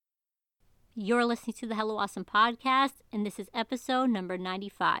You're listening to the Hello Awesome podcast, and this is episode number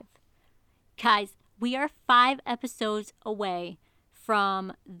 95. Guys, we are 5 episodes away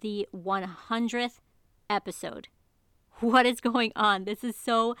from the 100th episode. What is going on? This is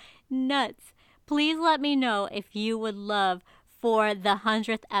so nuts. Please let me know if you would love for the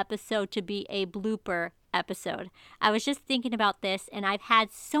 100th episode to be a blooper episode. I was just thinking about this, and I've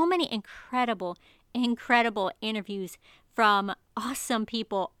had so many incredible interviews from awesome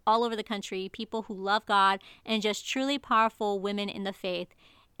people all over the country, people who love God and just truly powerful women in the faith.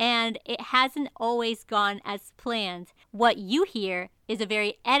 And it hasn't always gone as planned. What you hear is a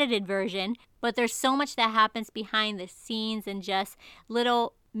very edited version, but there's so much that happens behind the scenes and just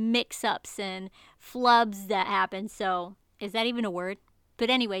little mix-ups and flubs that happen. So, is that even a word? But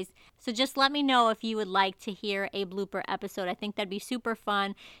anyways, so just let me know if you would like to hear a blooper episode. I think that'd be super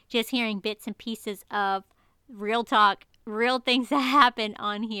fun, just hearing bits and pieces of real talk, real things that happen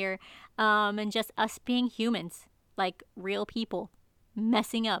on here, and just us being humans, like real people,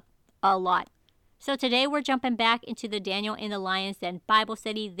 messing up a lot. So today we're jumping back into the Daniel in the Lion's Den Bible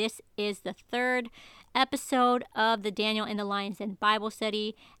study. This is the 3rd episode of the Daniel in the Lion's Den Bible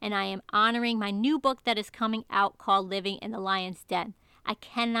study, and I am honoring my new book that is coming out called Living in the Lion's Den. I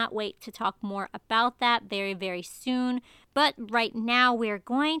cannot wait to talk more about that very, very soon. But right now we're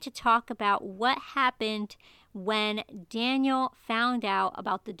going to talk about what happened when Daniel found out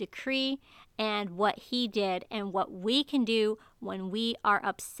about the decree and what he did and what we can do when we are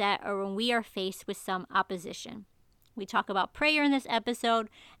upset or when we are faced with some opposition. We talk about prayer in this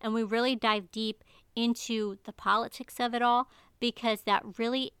episode, and we really dive deep into the politics of it all, because that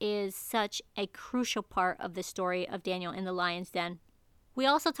really is such a crucial part of the story of Daniel in the Lion's Den. We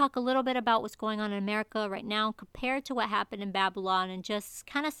also talk a little bit about what's going on in America right now compared to what happened in Babylon, and just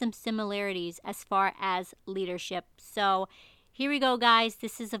kind of some similarities as far as leadership. So here we go, guys.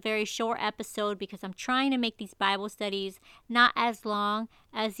 This is a very short episode because I'm trying to make these Bible studies not as long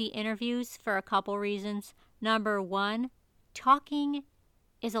as the interviews for a couple reasons. Number 1, talking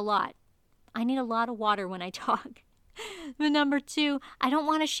is a lot. I need a lot of water when I talk. But number 2, I don't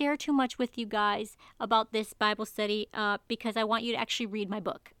want to share too much with you guys about this Bible study because I want you to actually read my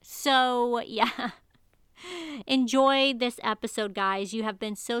book. So, yeah. Enjoy this episode, guys. You have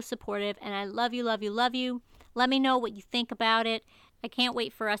been so supportive, and I love you, love you, love you. Let me know what you think about it. I can't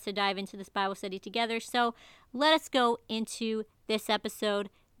wait for us to dive into this Bible study together. So, let us go into this episode.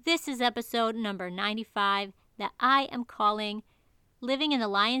 This is episode number 95 that I am calling Living in the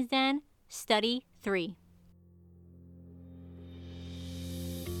Lion's Den, Study 3.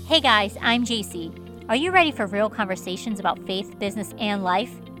 Hey guys, I'm JC. Are you ready for real conversations about faith, business, and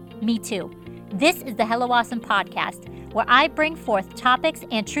life? Me too. This is the Hello Awesome podcast, where I bring forth topics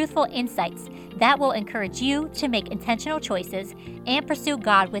and truthful insights that will encourage you to make intentional choices and pursue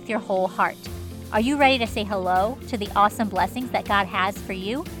God with your whole heart. Are you ready to say hello to the awesome blessings that God has for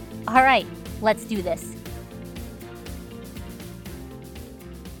you? All right, let's do this.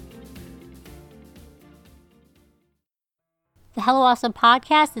 The Hello Awesome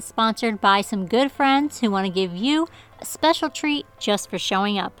podcast is sponsored by some good friends who want to give you a special treat just for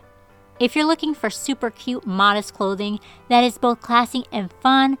showing up. If you're looking for super cute, modest clothing that is both classy and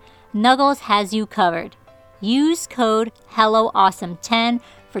fun, Nuggles has you covered. Use code HelloAwesome10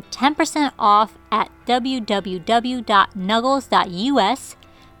 for 10% off at www.nuggles.us.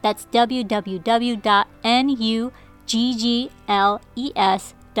 That's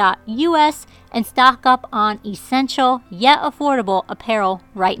www.nuggles.us, and stock up on essential yet affordable apparel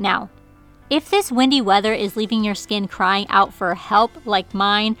right now. If this windy weather is leaving your skin crying out for help like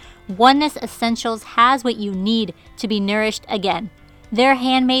mine, Oneness Essentials has what you need to be nourished again. Their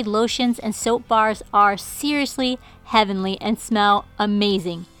handmade lotions and soap bars are seriously heavenly and smell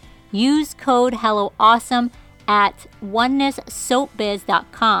amazing. Use code HelloAwesome at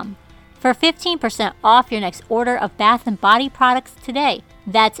onenesssoapbiz.com for 15% off your next order of bath and body products today.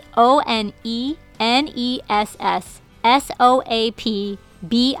 That's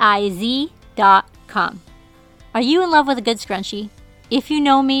ONENESSSOAPBIZ.com. Are you in love with a good scrunchie? If you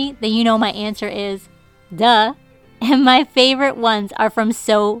know me, then you know my answer is duh. And my favorite ones are from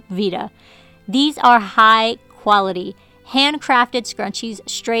So Vita. These are high quality, handcrafted scrunchies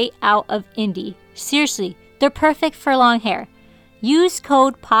straight out of Indy. Seriously, they're perfect for long hair. Use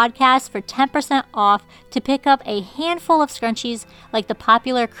code PODCAST for 10% off to pick up a handful of scrunchies like the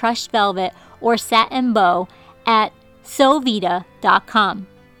popular Crushed Velvet or Satin Bow at SoVida.com.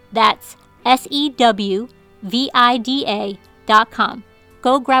 That's SEWVIDA.com.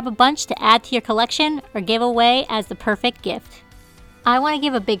 Go grab a bunch to add to your collection or give away as the perfect gift. I want to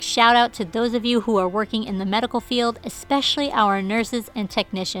give a big shout out to those of you who are working in the medical field, especially our nurses and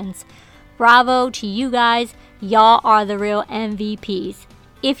technicians. Bravo to you guys. Y'all are the real MVPs.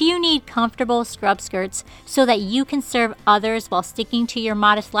 If you need comfortable scrub skirts so that you can serve others while sticking to your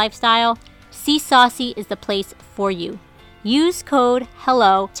modest lifestyle, See Saucy is the place for you. Use code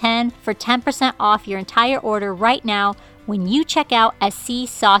HELLO10 for 10% off your entire order right now when you check out at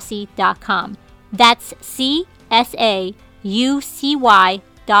SeeSaucy.com. That's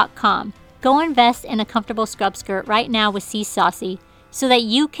CSAUCY.com. Go invest in a comfortable scrub skirt right now with See Saucy so that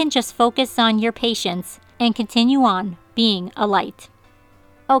you can just focus on your patients and continue on being a light.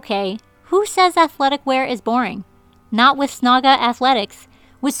 Okay, who says athletic wear is boring? Not with Snogga Athletics.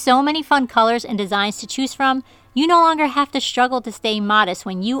 With so many fun colors and designs to choose from, you no longer have to struggle to stay modest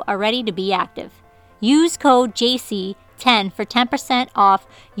when you are ready to be active. Use code JC10 for 10% off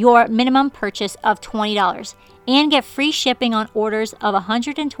your minimum purchase of $20 and get free shipping on orders of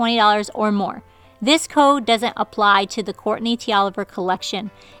 $120 or more. This code doesn't apply to the Courtney T. Oliver collection,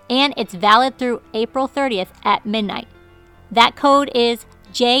 and it's valid through April 30th at midnight. That code is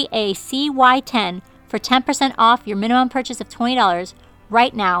JACY10 for 10% off your minimum purchase of $20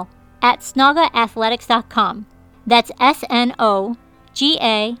 right now at SnoggaAthletics.com. That's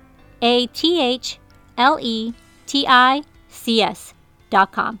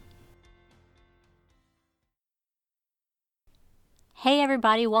SNOGAATHLETICS.com. Hey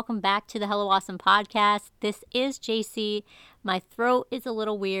everybody, welcome back to the Hello Awesome podcast. This is JC. My throat is a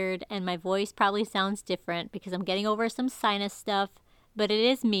little weird and my voice probably sounds different because I'm getting over some sinus stuff, but it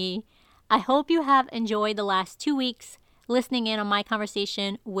is me. I hope you have enjoyed the last 2 weeks listening in on my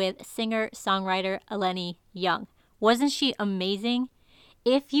conversation with singer-songwriter Eleni Young. Wasn't she amazing?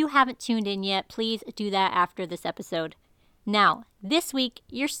 If you haven't tuned in yet, please do that after this episode. Now, this week,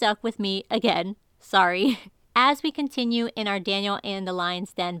 you're stuck with me again. Sorry. As we continue in our Daniel and the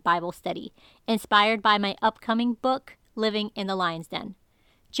Lion's Den Bible study, inspired by my upcoming book, Living in the Lion's Den.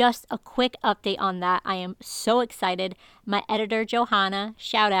 Just a quick update on that. I am so excited. My editor, Johanna,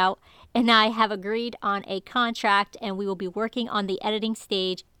 shout out, and I have agreed on a contract and we will be working on the editing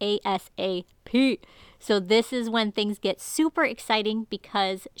stage ASAP. So this is when things get super exciting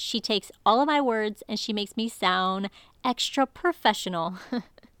because she takes all of my words and she makes me sound extra professional.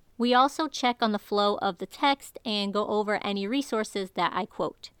 We also check on the flow of the text and go over any resources that I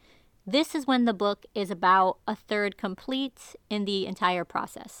quote. This is when the book is about a third complete in the entire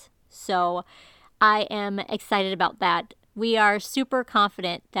process. So I am excited about that. We are super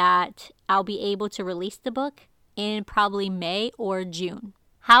confident that I'll be able to release the book in probably May or June.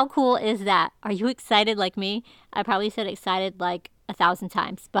 How cool is that? Are you excited like me? I probably said excited like 1,000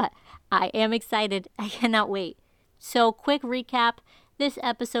 times, but I am excited. I cannot wait. So quick recap. This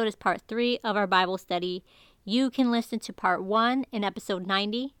episode is part 3 of our Bible study. You can listen to part 1 in episode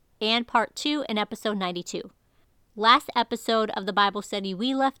 90 and part 2 in episode 92. Last episode of the Bible study,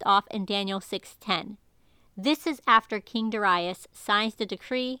 we left off in Daniel 6:10. This is after King Darius signs the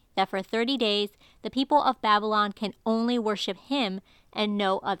decree that for 30 days, the people of Babylon can only worship him and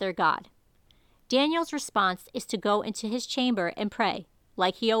no other God. Daniel's response is to go into his chamber and pray,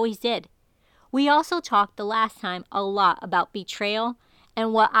 like he always did. We also talked the last time a lot about betrayal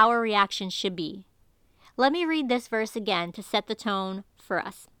and what our reaction should be. Let me read this verse again to set the tone for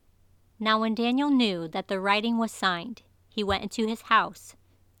us. Now when Daniel knew that the writing was signed, he went into his house,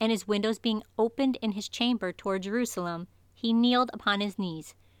 and his windows being opened in his chamber toward Jerusalem, he kneeled upon his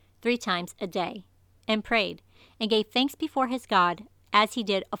knees 3 times a day, and prayed, and gave thanks before his God, as he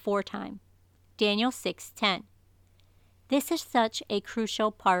did aforetime. Daniel 6:10. This is such a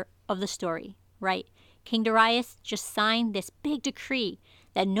crucial part of the story, right? King Darius just signed this big decree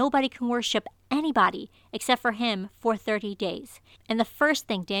that nobody can worship anybody except for him for 30 days. And the first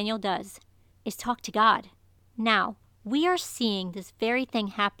thing Daniel does is talk to God. Now, we are seeing this very thing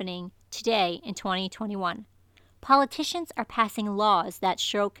happening today in 2021. Politicians are passing laws that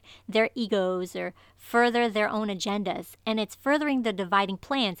stroke their egos or further their own agendas, and it's furthering the dividing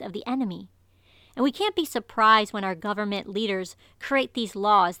plans of the enemy. And we can't be surprised when our government leaders create these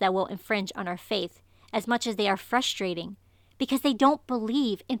laws that will infringe on our faith, as much as they are frustrating, because they don't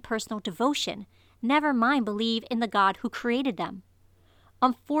believe in personal devotion, never mind believe in the God who created them.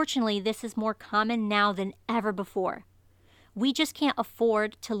 Unfortunately, this is more common now than ever before. We just can't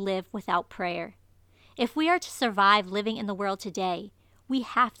afford to live without prayer. If we are to survive living in the world today, we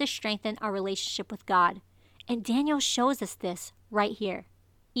have to strengthen our relationship with God. And Daniel shows us this right here.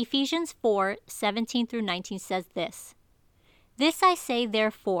 Ephesians 4:17-19 says this, "This I say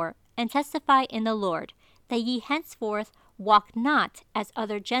therefore, and testify in the Lord, that ye henceforth walk not as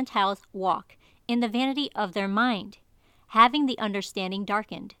other Gentiles walk, in the vanity of their mind, having the understanding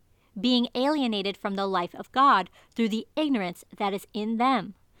darkened, being alienated from the life of God through the ignorance that is in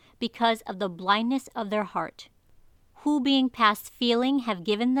them, because of the blindness of their heart, who being past feeling have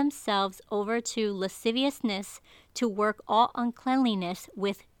given themselves over to lasciviousness to work all uncleanliness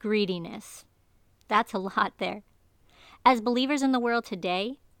with greediness. That's a lot there. As believers in the world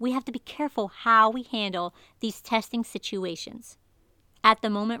today, we have to be careful how we handle these testing situations. At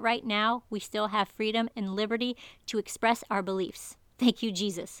the moment right now, we still have freedom and liberty to express our beliefs. Thank you,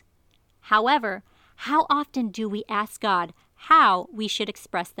 Jesus. However, how often do we ask God how we should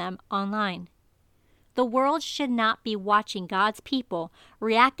express them online? The world should not be watching God's people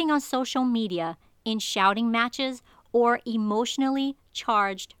reacting on social media in shouting matches or emotionally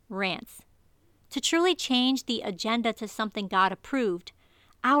charged rants. To truly change the agenda to something God approved,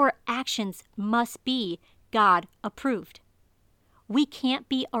 our actions must be God approved. We can't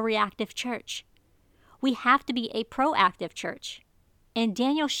be a reactive church. We have to be a proactive church. And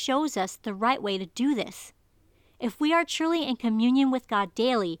Daniel shows us the right way to do this. If we are truly in communion with God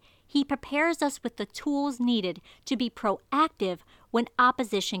daily, He prepares us with the tools needed to be proactive when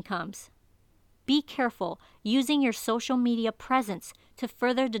opposition comes. Be careful using your social media presence to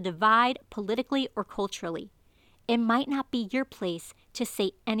further the divide politically or culturally. It might not be your place to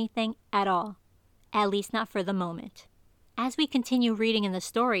say anything at all, at least not for the moment. As we continue reading in the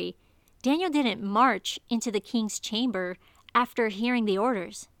story, Daniel didn't march into the king's chamber after hearing the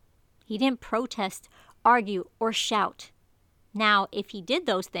orders. He didn't protest, argue, or shout. Now, if he did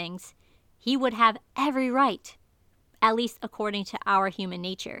those things, he would have every right, at least according to our human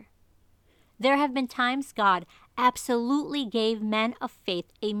nature. There have been times God absolutely gave men of faith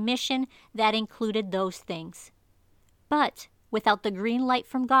a mission that included those things. But without the green light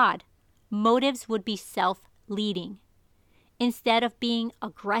from God, motives would be self-leading. Instead of being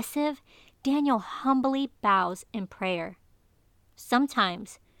aggressive, Daniel humbly bows in prayer.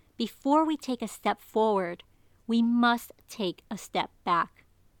 Sometimes, before we take a step forward, we must take a step back.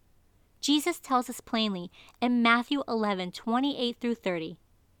 Jesus tells us plainly in Matthew 11:28-30,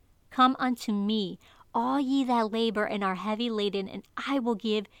 "Come unto me, all ye that labor and are heavy laden, and I will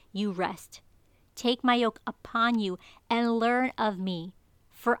give you rest. Take my yoke upon you and learn of me,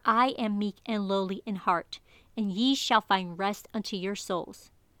 for I am meek and lowly in heart, and ye shall find rest unto your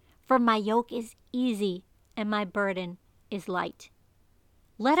souls. For my yoke is easy and my burden is light."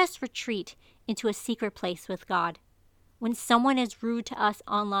 Let us retreat into a secret place with God. When someone is rude to us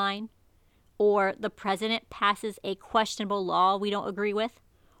online, or the president passes a questionable law we don't agree with,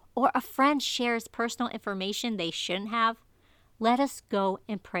 or a friend shares personal information they shouldn't have, let us go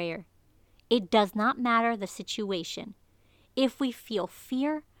in prayer. It does not matter the situation. If we feel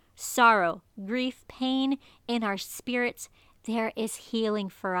fear, sorrow, grief, pain in our spirits, there is healing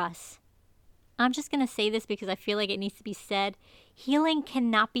for us. I'm just going to say this because I feel like it needs to be said. Healing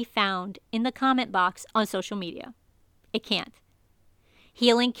cannot be found in the comment box on social media. It can't.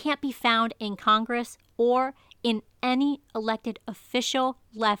 Healing can't be found in Congress or in any elected official,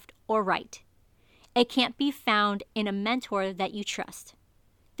 left or right. It can't be found in a mentor that you trust.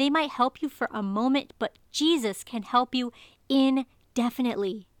 They might help you for a moment, but Jesus can help you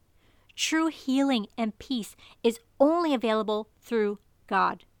indefinitely. True healing and peace is only available through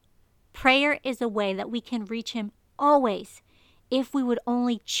God. Prayer is a way that we can reach Him always if we would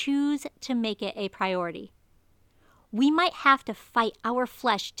only choose to make it a priority. We might have to fight our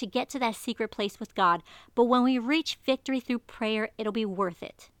flesh to get to that secret place with God, but when we reach victory through prayer, it'll be worth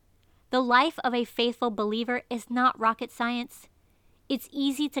it. The life of a faithful believer is not rocket science. It's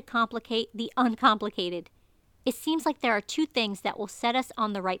easy to complicate the uncomplicated. It seems like there are two things that will set us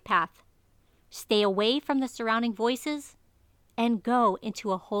on the right path: stay away from the surrounding voices and go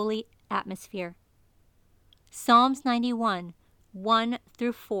into a holy atmosphere. Psalms 91,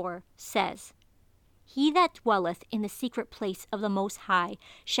 1-4 says, "He that dwelleth in the secret place of the Most High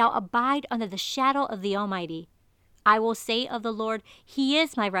shall abide under the shadow of the Almighty. I will say of the Lord, He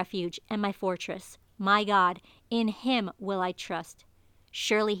is my refuge and my fortress. My God, in Him will I trust.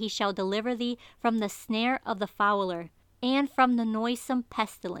 Surely He shall deliver thee from the snare of the fowler, and from the noisome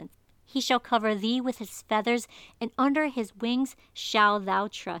pestilence. He shall cover thee with His feathers, and under His wings shalt thou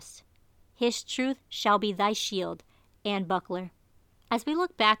trust. His truth shall be thy shield and buckler." As we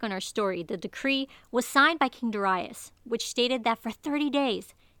look back on our story, the decree was signed by King Darius, which stated that for 30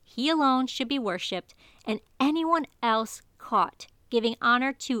 days, he alone should be worshipped, and anyone else caught giving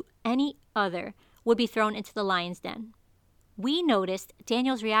honor to any other would be thrown into the lion's den. We noticed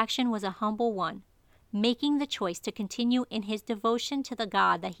Daniel's reaction was a humble one, making the choice to continue in his devotion to the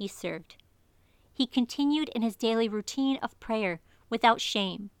God that he served. He continued in his daily routine of prayer without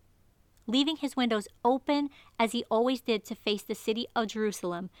shame, leaving his windows open as he always did to face the city of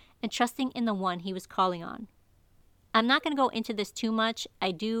Jerusalem and trusting in the one he was calling on. I'm not going to go into this too much.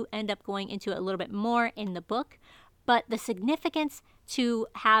 I do end up going into it a little bit more in the book, but the significance to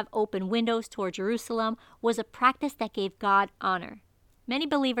have open windows toward Jerusalem was a practice that gave God honor. Many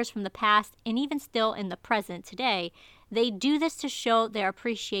believers from the past, and even still in the present today, they do this to show their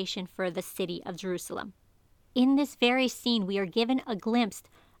appreciation for the city of Jerusalem. In this very scene, we are given a glimpse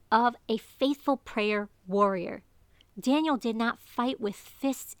of a faithful prayer warrior. Daniel did not fight with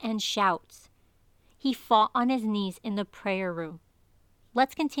fists and shouts. He fought on his knees in the prayer room.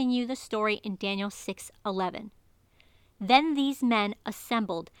 Let's continue the story in Daniel 6:11. Then these men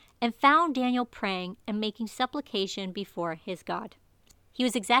assembled and found Daniel praying and making supplication before his God. He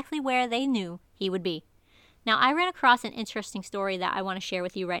was exactly where they knew he would be. Now, I ran across an interesting story that I want to share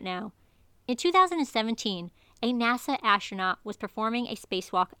with you right now. In 2017, a NASA astronaut was performing a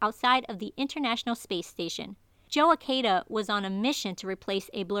spacewalk outside of the International Space Station. Joe Akeda was on a mission to replace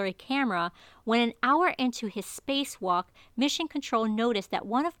a blurry camera when an hour into his spacewalk, Mission Control noticed that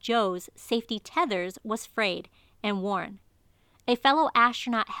one of Joe's safety tethers was frayed and worn. A fellow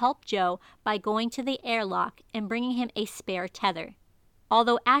astronaut helped Joe by going to the airlock and bringing him a spare tether.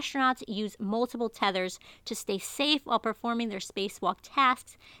 Although astronauts use multiple tethers to stay safe while performing their spacewalk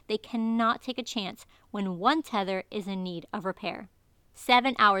tasks, they cannot take a chance when one tether is in need of repair.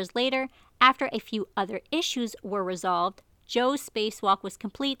 7 hours later, after a few other issues were resolved, Joe's spacewalk was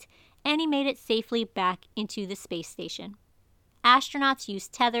complete and he made it safely back into the space station. Astronauts use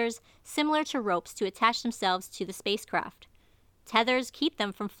tethers similar to ropes to attach themselves to the spacecraft. Tethers keep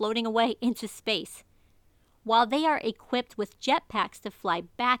them from floating away into space. While they are equipped with jetpacks to fly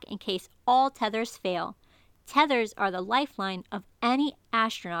back in case all tethers fail, tethers are the lifeline of any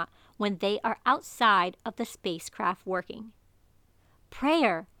astronaut when they are outside of the spacecraft working.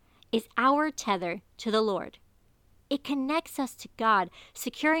 Prayer is our tether to the Lord. It connects us to God,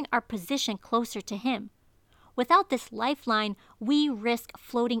 securing our position closer to Him. Without this lifeline, we risk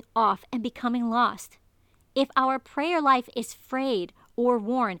floating off and becoming lost. If our prayer life is frayed or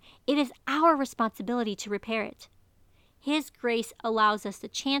worn, it is our responsibility to repair it. His grace allows us the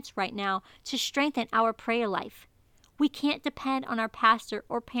chance right now to strengthen our prayer life. We can't depend on our pastor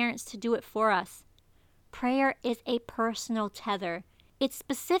or parents to do it for us. Prayer is a personal tether. It's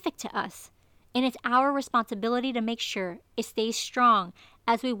specific to us, and it's our responsibility to make sure it stays strong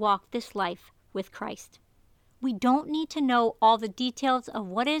as we walk this life with Christ. We don't need to know all the details of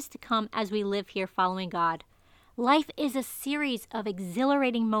what is to come as we live here following God. Life is a series of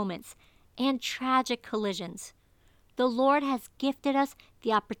exhilarating moments and tragic collisions. The Lord has gifted us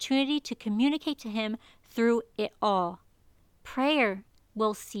the opportunity to communicate to Him through it all. Prayer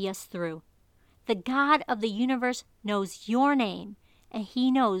will see us through. The God of the universe knows your name, and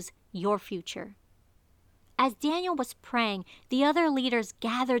He knows your future. As Daniel was praying, the other leaders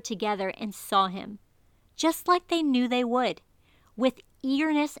gathered together and saw him, just like they knew they would. With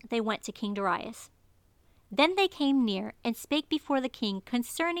eagerness they went to King Darius. Then they came near and spake before the king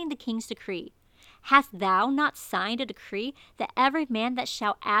concerning the king's decree. Hast thou not signed a decree that every man that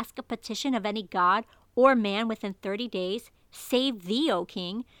shall ask a petition of any god or man within 30 days, save thee, O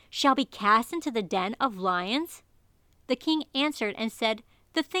king, shall be cast into the den of lions? The king answered and said,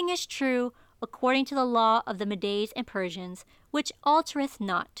 The thing is true, according to the law of the Medes and Persians, which altereth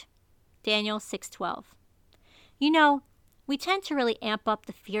not. Daniel 6:12. You know, we tend to really amp up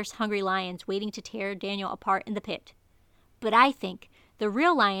the fierce, hungry lions waiting to tear Daniel apart in the pit. But I think the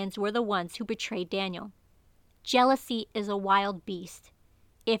real lions were the ones who betrayed Daniel. Jealousy is a wild beast.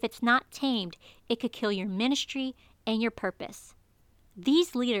 If it's not tamed, it could kill your ministry and your purpose.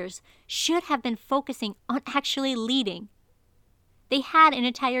 These leaders should have been focusing on actually leading. They had an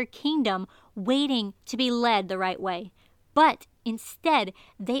entire kingdom waiting to be led the right way, but instead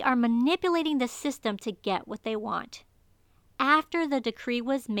they are manipulating the system to get what they want. After the decree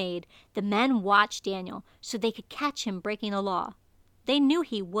was made, the men watched Daniel so they could catch him breaking the law. They knew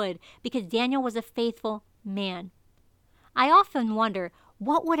he would because Daniel was a faithful man. I often wonder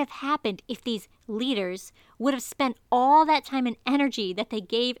what would have happened if these leaders would have spent all that time and energy that they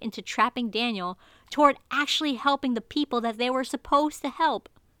gave into trapping Daniel toward actually helping the people that they were supposed to help.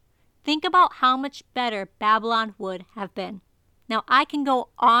 Think about how much better Babylon would have been. Now, I can go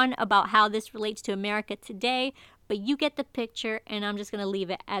on about how this relates to America today, but you get the picture, and I'm just going to leave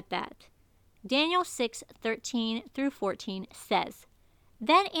it at that. Daniel 6:13 through 14 says,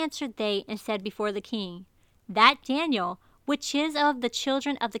 Then answered they and said before the king, That Daniel, which is of the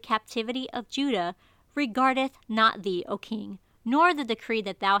children of the captivity of Judah, regardeth not thee, O king, nor the decree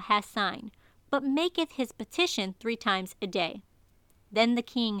that thou hast signed, but maketh his petition 3 times a day. Then the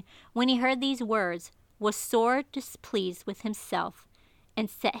king, when he heard these words, was sore displeased with himself, and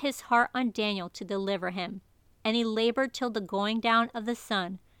set his heart on Daniel to deliver him. and he labored till the going down of the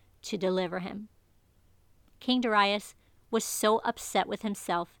sun to deliver him. King Darius was so upset with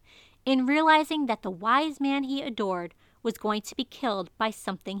himself in realizing that the wise man he adored was going to be killed by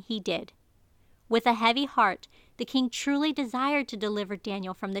something he did. With a heavy heart, the king truly desired to deliver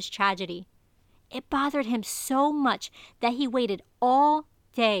Daniel from this tragedy. It bothered him so much that he waited all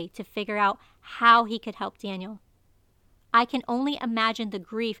day to figure out how he could help Daniel. I can only imagine the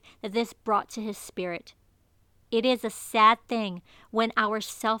grief that this brought to his spirit. It is a sad thing when our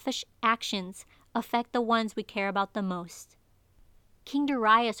selfish actions affect the ones we care about the most. King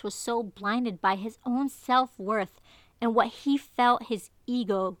Darius was so blinded by his own self-worth and what he felt his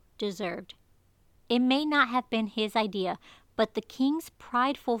ego deserved. It may not have been his idea, but the king's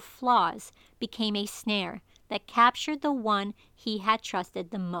prideful flaws became a snare that captured the one he had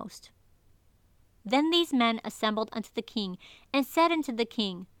trusted the most. Then these men assembled unto the king, and said unto the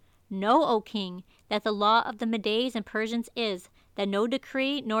king, Know, O king, that the law of the Medes and Persians is, that no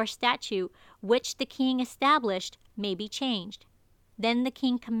decree nor statute which the king established may be changed. Then the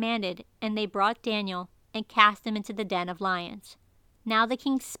king commanded, and they brought Daniel, and cast him into the den of lions. Now the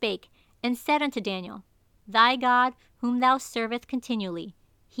king spake, and said unto Daniel, Thy God, whom thou servest continually,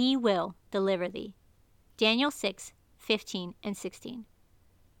 he will deliver thee. Daniel 6:15 and 16.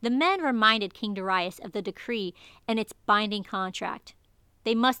 The men reminded King Darius of the decree and its binding contract.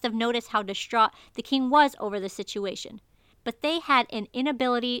 They must have noticed how distraught the king was over the situation, but they had an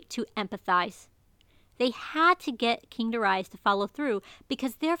inability to empathize. They had to get King Darius to follow through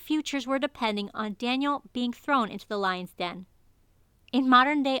because their futures were depending on Daniel being thrown into the lion's den. In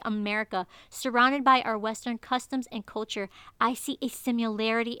modern-day America, surrounded by our Western customs and culture, I see a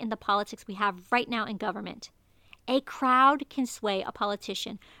similarity in the politics we have right now in government. A crowd can sway a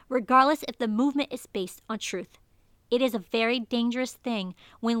politician, regardless if the movement is based on truth. It is a very dangerous thing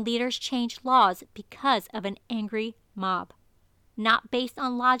when leaders change laws because of an angry mob, not based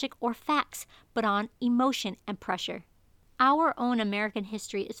on logic or facts, but on emotion and pressure. Our own American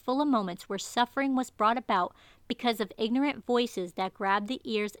history is full of moments where suffering was brought about because of ignorant voices that grabbed the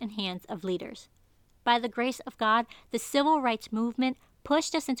ears and hands of leaders. By the grace of God, the civil rights movement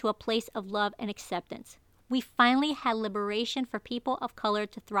pushed us into a place of love and acceptance. We finally had liberation for people of color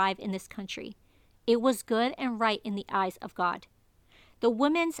to thrive in this country. It was good and right in the eyes of God. The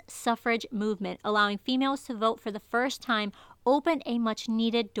women's suffrage movement, allowing females to vote for the first time, opened a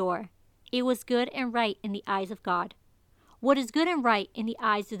much-needed door. It was good and right in the eyes of God. What is good and right in the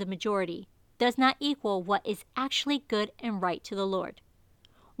eyes of the majority does not equal what is actually good and right to the Lord.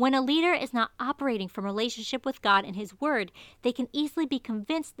 When a leader is not operating from relationship with God and His Word, they can easily be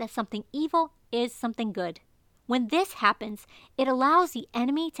convinced that something evil is something good. When this happens, it allows the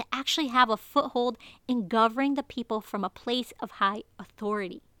enemy to actually have a foothold in governing the people from a place of high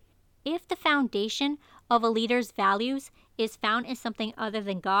authority. If the foundation of a leader's values is found in something other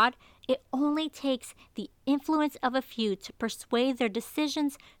than God, it only takes the influence of a few to persuade their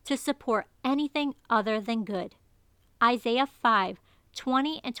decisions to support anything other than good. Isaiah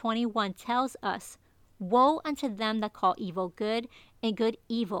 5:20 and 21 tells us, Woe unto them that call evil good and good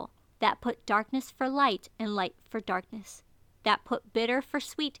evil, that put darkness for light and light for darkness, that put bitter for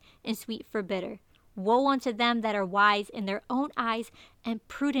sweet and sweet for bitter. Woe unto them that are wise in their own eyes and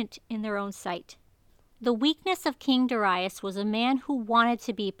prudent in their own sight. The weakness of King Darius was a man who wanted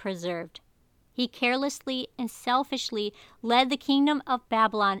to be preserved. He carelessly and selfishly led the kingdom of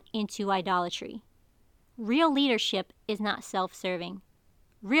Babylon into idolatry. Real leadership is not self-serving.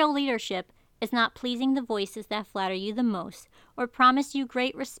 Real leadership is not pleasing the voices that flatter you the most or promise you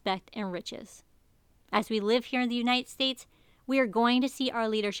great respect and riches. As we live here in the United States, we are going to see our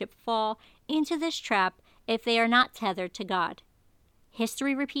leadership fall into this trap if they are not tethered to God.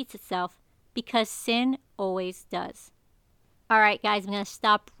 History repeats itself because sin always does. All right, guys, I'm going to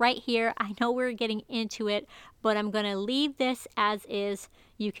stop right here. I know we're getting into it, but I'm going to leave this as is.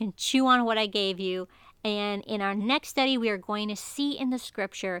 You can chew on what I gave you. And in our next study, we are going to see in the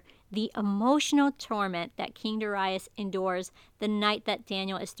scripture the emotional torment that King Darius endures the night that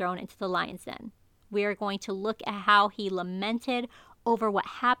Daniel is thrown into the lion's den. We are going to look at how he lamented over what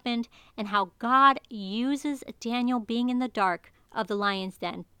happened and how God uses Daniel being in the dark of the lion's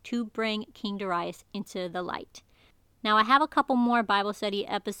den to bring King Darius into the light. Now, I have a couple more Bible study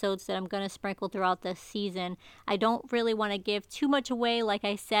episodes that I'm going to sprinkle throughout this season. I don't really want to give too much away, like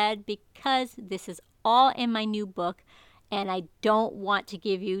I said, because this is all in my new book, and I don't want to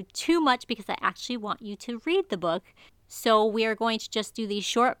give you too much because I actually want you to read the book. So we are going to just do these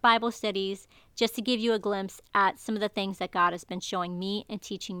short Bible studies just to give you a glimpse at some of the things that God has been showing me and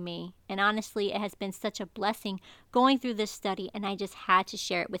teaching me. And honestly, it has been such a blessing going through this study, and I just had to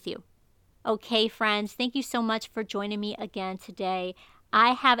share it with you. Okay, friends, thank you so much for joining me again today.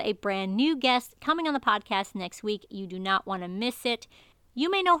 I have a brand new guest coming on the podcast next week. You do not want to miss it. You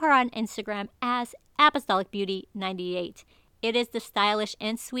may know her on Instagram as Apostolic Beauty 98. It is the stylish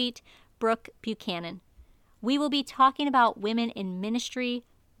and sweet Brooke Buchanan. We will be talking about women in ministry,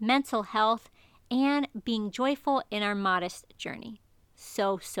 mental health, and being joyful in our modest journey.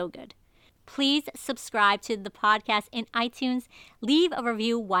 So good. Please subscribe to the podcast in iTunes, leave a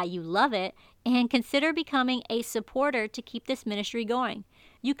review why you love it, and consider becoming a supporter to keep this ministry going.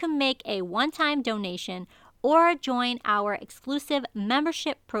 You can make a one-time donation or join our exclusive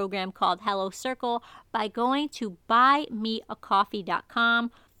membership program called Hello Circle by going to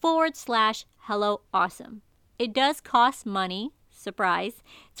buymeacoffee.com/Hello Awesome. It does cost money, surprise,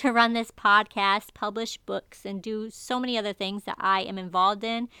 to run this podcast, publish books, and do so many other things that I am involved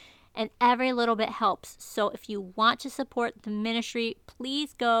in. And every little bit helps. So if you want to support the ministry,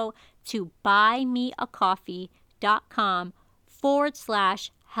 please go to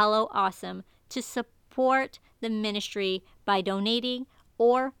buymeacoffee.com/Hello Awesome to support the ministry by donating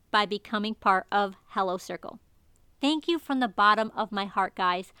or by becoming part of Hello Circle. Thank you from the bottom of my heart,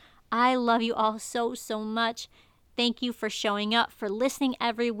 guys. I love you all so much. Thank you for showing up, for listening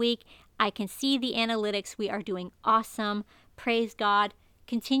every week. I can see the analytics. We are doing awesome. Praise God.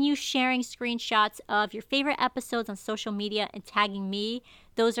 Continue sharing screenshots of your favorite episodes on social media and tagging me.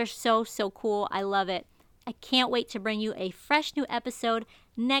 Those are so cool. I love it. I can't wait to bring you a fresh new episode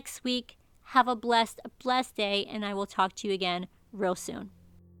next week. Have a blessed day, and I will talk to you again real soon.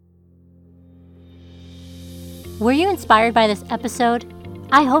 Were you inspired by this episode?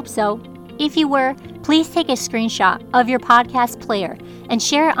 I hope so. If you were, please take a screenshot of your podcast player and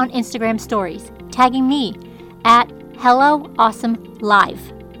share it on Instagram stories, tagging me at Hello Awesome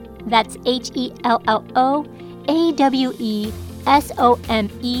Live. That's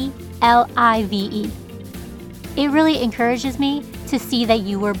HelloAwesomelive. It really encourages me to see that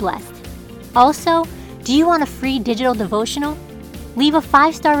you were blessed. Also, do you want a free digital devotional? Leave a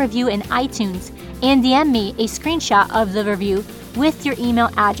 5-star review in iTunes and DM me a screenshot of the review with your email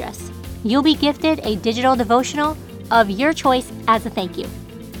address. You'll be gifted a digital devotional of your choice as a thank you.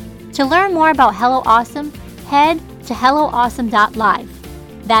 To learn more about Hello Awesome, head to helloawesome.live.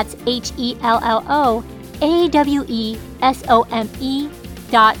 That's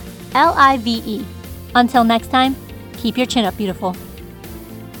HelloAwesome.live. Until next time, keep your chin up, beautiful.